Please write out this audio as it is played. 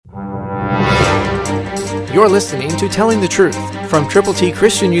You're listening to Telling the Truth from Triple T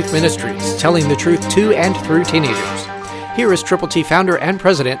Christian Youth Ministries, telling the truth to and through teenagers. Here is Triple T founder and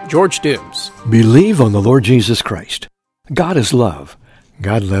president, George Dooms. Believe on the Lord Jesus Christ. God is love.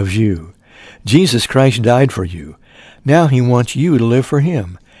 God loves you. Jesus Christ died for you. Now He wants you to live for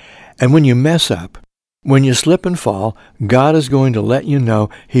Him. And when you mess up, when you slip and fall, God is going to let you know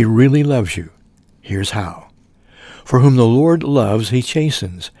He really loves you. Here's how. For whom the Lord loves, He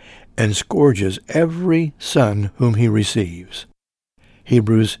chastens, and scourges every son whom He receives.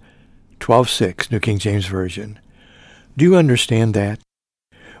 Hebrews 12:6, New King James Version. Do you understand that?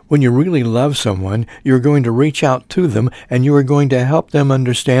 When you really love someone, you're going to reach out to them, and you are going to help them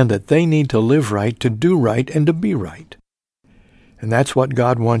understand that they need to live right, to do right, and to be right. And that's what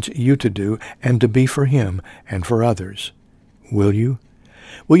God wants you to do and to be for Him and for others. Will you?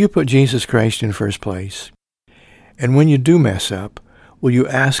 Will you put Jesus Christ in first place? And when you do mess up, will you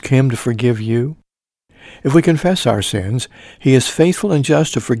ask Him to forgive you? If we confess our sins, He is faithful and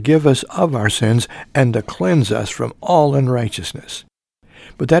just to forgive us of our sins and to cleanse us from all unrighteousness.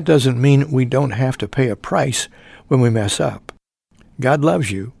 But that doesn't mean we don't have to pay a price when we mess up. God loves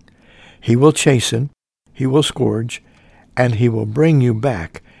you. He will chasten, He will scourge, and He will bring you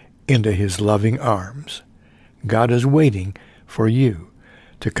back into His loving arms. God is waiting for you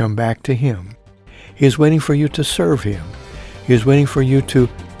to come back to Him. He is waiting for you to serve Him. He is waiting for you to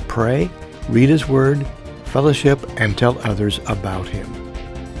pray, read His Word, fellowship, and tell others about Him.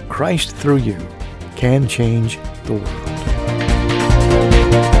 Christ through you can change the world.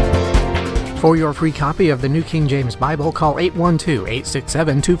 For your free copy of the New King James Bible, call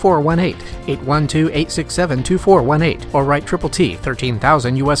 812-867-2418, 812-867-2418, or write Triple T,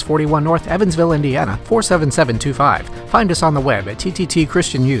 13,000 U.S. 41 North, Evansville, Indiana, 47725. Find us on the web at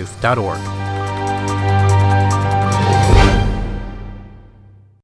tttchristianyouth.org.